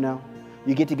bring, you know?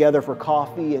 You get together for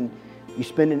coffee and you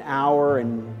spend an hour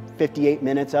and 58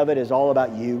 minutes of it is all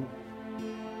about you.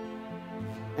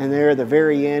 And there at the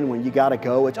very end when you got to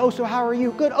go, it's, oh, so how are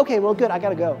you? Good. Okay, well, good. I got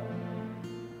to go.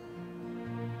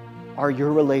 Are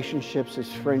your relationships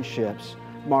as friendships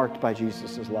marked by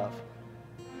Jesus' love?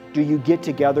 Do you get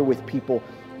together with people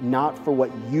not for what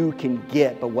you can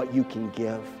get, but what you can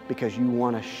give, because you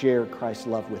want to share Christ's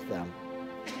love with them?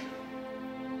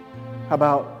 How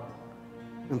about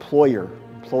employer,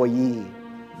 employee,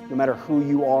 no matter who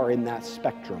you are in that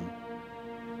spectrum?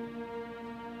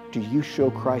 Do you show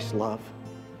Christ's love?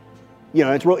 You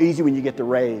know, it's real easy when you get the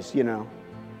raise, you know.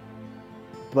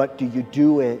 But do you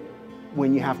do it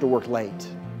when you have to work late,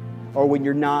 or when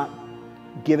you're not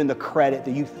given the credit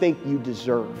that you think you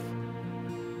deserve?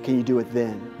 Can you do it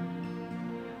then?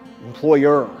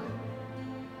 Employer,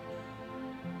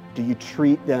 do you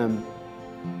treat them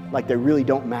like they really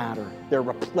don't matter? They're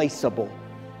replaceable.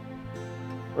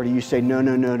 Or do you say, no,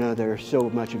 there's so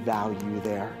much value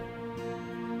there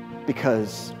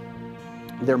because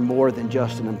they're more than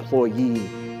just an employee.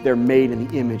 They're made in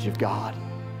the image of God.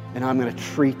 And I'm going to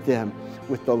treat them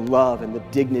with the love and the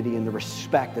dignity and the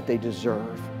respect that they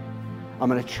deserve. I'm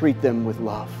going to treat them with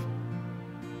love.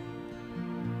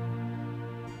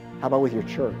 How about with your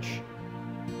church?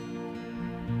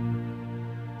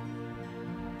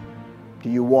 Do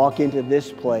you walk into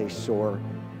this place or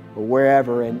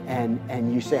wherever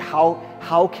and you say,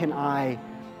 how can I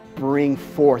bring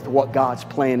forth what God's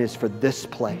plan is for this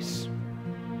place?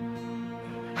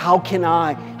 How can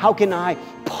I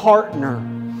partner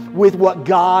with what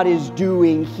God is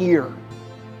doing here?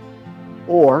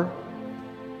 Or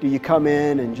do you come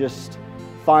in and just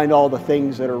find all the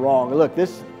things that are wrong? Look,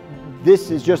 this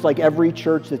is just like every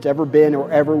church that's ever been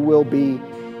or ever will be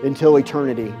until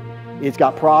eternity. It's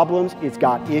got problems, it's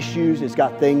got issues, it's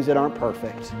got things that aren't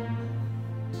perfect.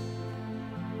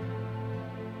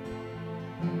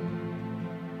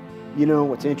 You know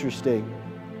what's interesting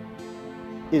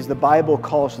is the Bible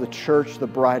calls the church the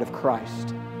bride of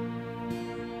Christ.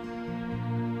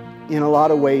 In a lot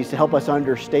of ways, to help us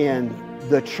understand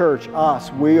the church,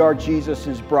 us, we are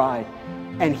Jesus' bride.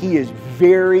 And He is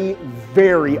very,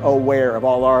 very aware of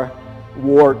all our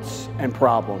warts and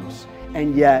problems.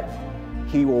 And yet,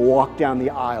 He will walk down the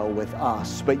aisle with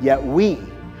us. But yet we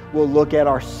will look at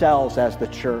ourselves as the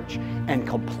church and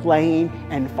complain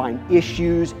and find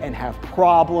issues and have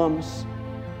problems.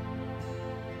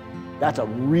 That's a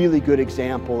really good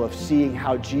example of seeing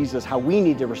how we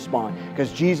need to respond.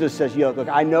 Because Jesus says, look,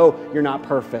 I know you're not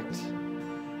perfect.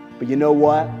 But you know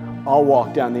what? I'll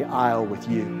walk down the aisle with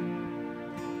you.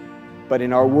 But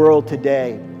in our world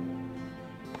today,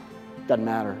 it doesn't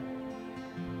matter.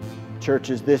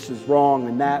 Churches, this is wrong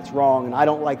and that's wrong, and I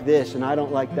don't like this and I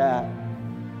don't like that.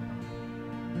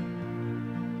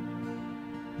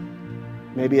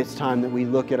 Maybe it's time that we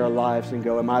look at our lives and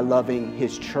go, am I loving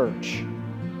His church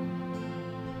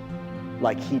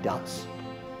like He does?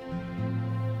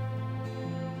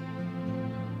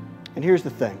 And here's the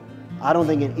thing. I don't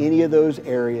think in any of those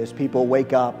areas people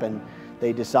wake up and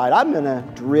they decide, I'm going to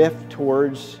drift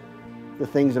towards the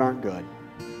things that aren't good.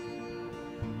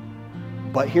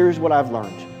 But here's what I've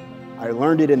learned. I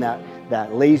learned it in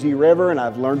that lazy river, and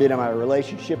I've learned it in my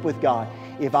relationship with God.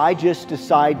 If I just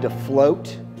decide to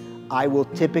float, I will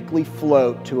typically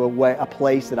float to a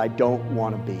place that I don't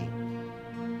want to be.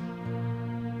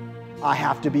 I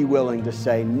have to be willing to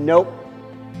say, nope,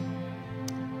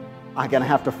 I'm going to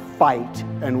have to fight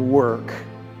and work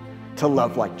to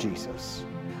love like Jesus.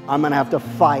 I'm going to have to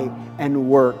fight and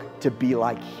work to be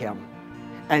like Him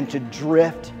and to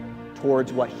drift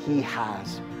towards what He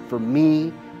has for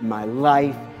me, my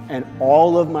life, and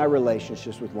all of my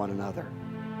relationships with one another.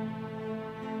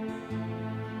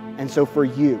 And so for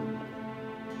you,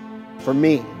 for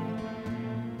me,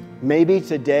 maybe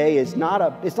today it's not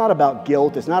about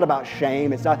guilt, it's not about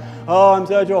shame, it's not, oh, I'm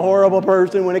such a horrible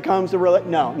person when it comes to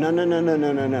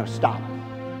No, stop.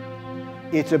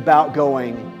 It's about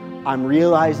going, I'm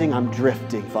realizing I'm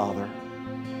drifting, Father,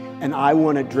 and I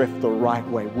want to drift the right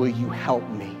way. Will you help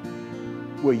me?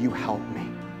 Will you help me?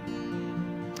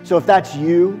 So if that's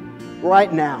you,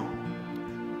 right now,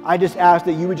 I just ask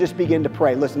that you would just begin to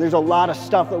pray. Listen, there's a lot of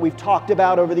stuff that we've talked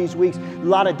about over these weeks, a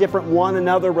lot of different one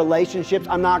another relationships.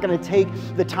 I'm not going to take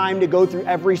the time to go through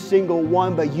every single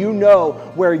one, but you know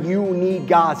where you need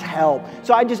God's help.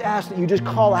 So I just ask that you just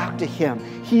call out to Him.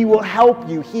 He will help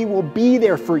you. He will be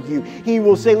there for you. He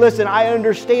will say, listen, I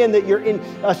understand that you're in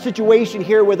a situation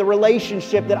here with a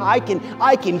relationship that I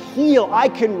can heal, I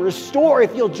can restore.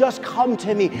 If you'll just come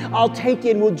to me, I'll take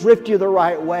you and we'll drift you the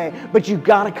right way. But you've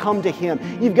got to come to Him.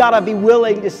 You've got to be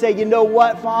willing to say, you know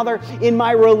what, Father, in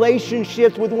my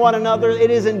relationships with one another, it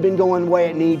hasn't been going the way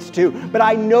it needs to. But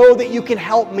I know that you can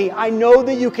help me. I know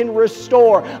that you can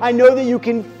restore. I know that you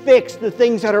can fix the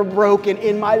things that are broken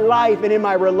in my life and in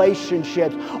my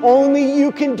relationships. Only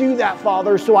you can do that,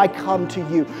 Father, so I come to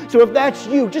you. So if that's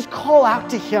you, just call out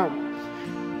to Him.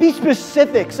 Be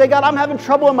specific. Say, God, I'm having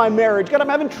trouble in my marriage. God, I'm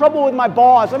having trouble with my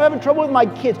boss. I'm having trouble with my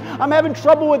kids. I'm having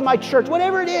trouble with my church.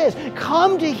 Whatever it is,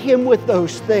 come to Him with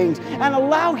those things and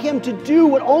allow Him to do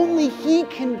what only He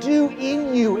can do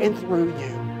in you and through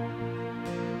you.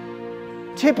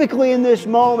 typically in this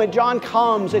moment, John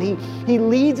comes and he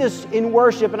leads us in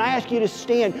worship, and I ask you to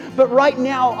stand. But right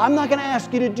now, I'm not going to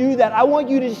ask you to do that. I want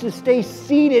you to just stay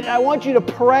seated. I want you to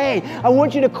pray. I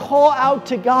want you to call out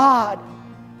to God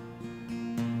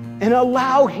and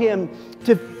allow Him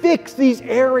to fix these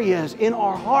areas in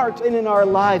our hearts and in our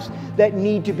lives that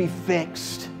need to be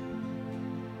fixed.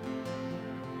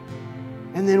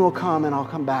 And then we'll come and I'll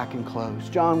come back and close.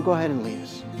 John, go ahead and lead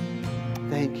us.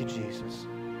 Thank you, Jesus.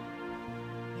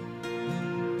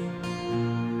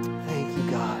 Thank you,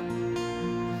 God.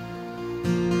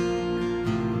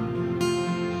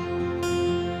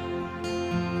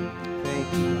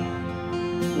 Thank you, God.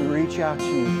 We reach out to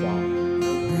you, Father.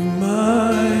 Bring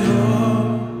my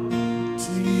heart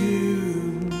to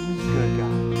you. It's good,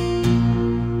 God.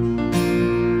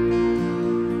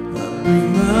 I bring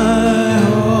my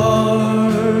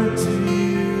heart to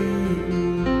you.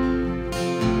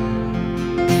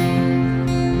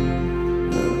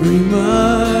 I bring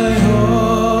my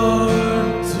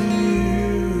heart to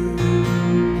you.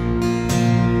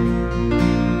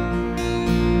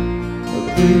 I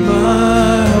bring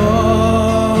my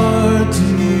heart to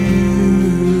you.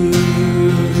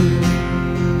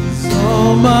 It's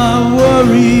all my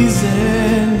worries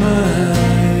and my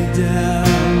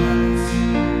doubts.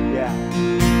 Yeah.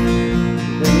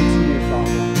 Bring it to you,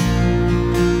 Father.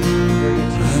 Bring it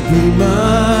to you. I bring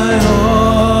my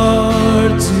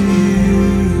heart to you.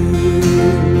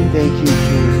 Thank you,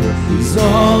 Jesus. It's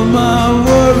all my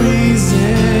worries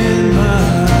and my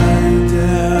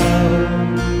doubts.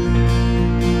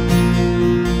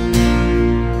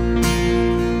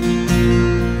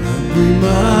 I bring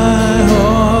my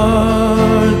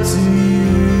heart to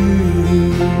you.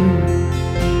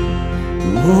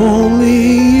 Only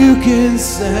you can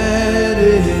satisfy.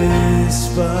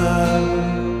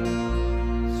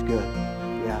 It's good.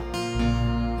 Yeah.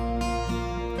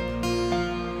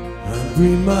 I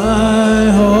bring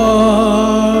my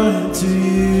heart to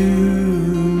you.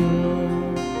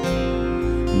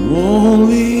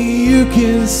 Only you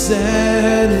can satisfy.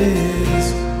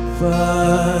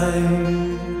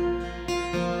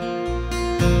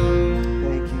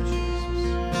 Thank you, Jesus.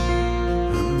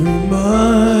 I bring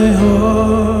my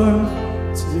heart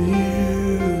to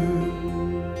you.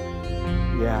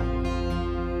 Yeah.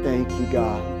 Thank you,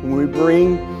 God. When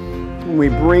we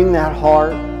bring that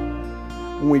heart,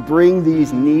 when we bring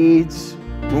these needs,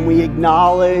 when we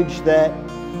acknowledge that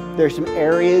there's some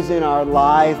areas in our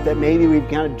life that maybe we've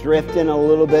kind of drifted a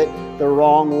little bit the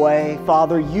wrong way,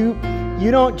 Father, you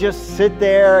don't just sit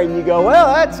there and you go, well,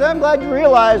 I'm glad you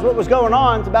realized what was going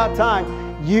on. It's about time.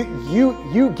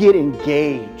 You get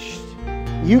engaged.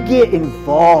 You get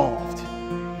involved.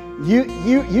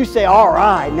 You say, all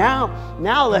right,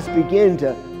 now let's begin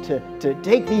to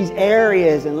take these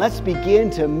areas and let's begin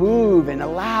to move and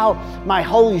allow my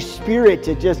Holy Spirit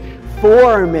to just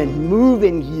form and move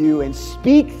in you and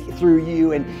speak through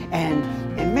you. And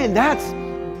man,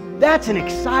 that's an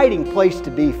exciting place to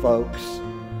be, folks.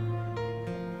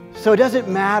 So it doesn't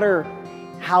matter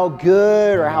how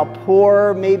good or how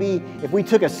poor, maybe if we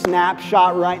took a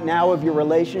snapshot right now of your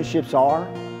relationships are,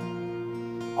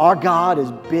 our God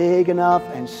is big enough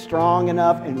and strong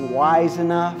enough and wise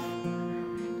enough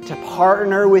to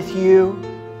partner with you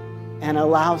and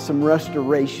allow some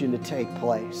restoration to take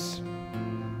place.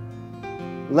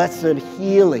 Let some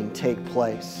healing take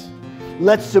place.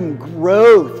 Let some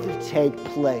growth take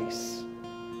place.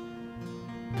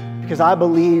 Because I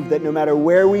believe that no matter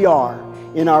where we are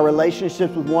in our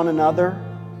relationships with one another,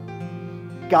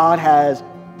 God has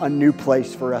a new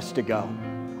place for us to go,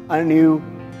 a new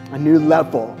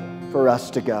level for us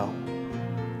to go.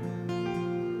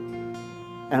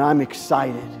 And I'm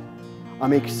excited.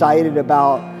 I'm excited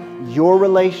about your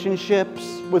relationships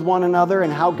with one another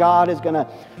and how God is going to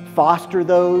foster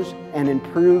those and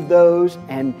improve those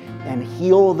and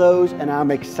heal those. And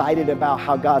I'm excited about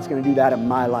how God's going to do that in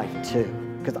my life too,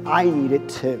 because I need it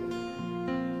too.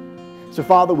 So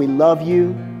Father, we love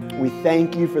you. We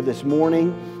thank you for this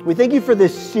morning. We thank you for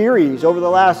this series over the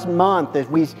last month as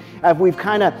we've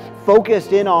kind of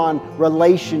focused in on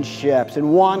relationships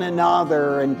and one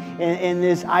another and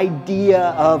this idea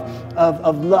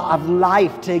of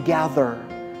life together.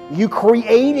 You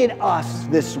created us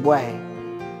this way.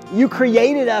 You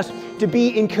created us to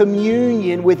be in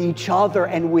communion with each other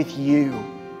and with you.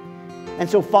 And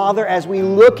so, Father, as we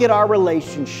look at our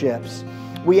relationships,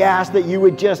 we ask that you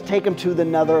would just take them to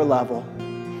another level.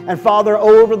 And Father,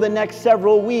 over the next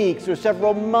several weeks or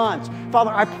several months, Father,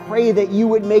 I pray that you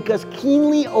would make us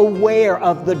keenly aware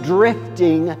of the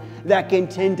drifting that can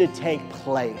tend to take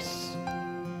place.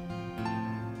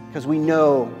 Because we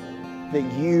know that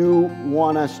you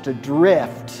want us to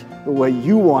drift the way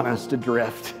you want us to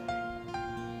drift,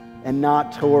 and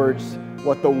not towards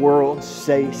what the world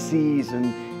sees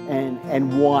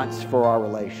and wants for our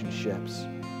relationships.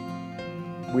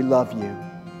 We love you.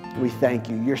 We thank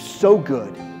you. You're so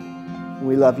good.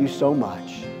 We love you so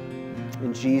much.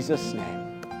 In Jesus'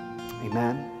 name,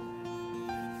 amen.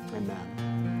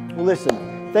 Amen. Well,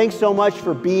 listen, thanks so much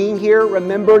for being here.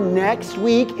 Remember, next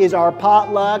week is our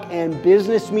potluck and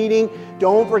business meeting.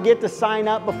 Don't forget to sign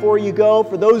up before you go.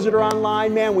 For those that are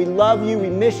online, man, we love you. We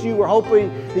miss you. We're hoping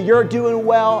that you're doing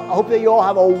well. I hope that you all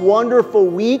have a wonderful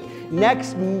week.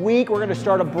 Next week, we're going to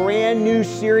start a brand new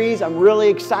series. I'm really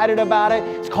excited about it.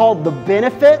 It's called The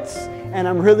Benefits, and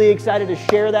I'm really excited to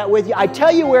share that with you. I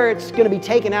tell you where it's going to be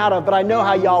taken out of, but I know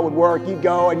how y'all would work. You'd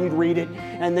go and you'd read it,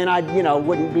 and then I,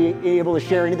 wouldn't be able to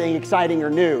share anything exciting or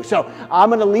new. So I'm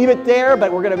going to leave it there,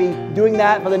 but we're going to be doing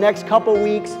that for the next couple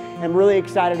weeks. I'm really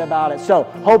excited about it. So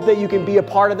hope that you can be a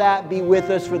part of that, be with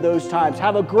us for those times.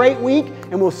 Have a great week,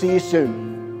 and we'll see you soon.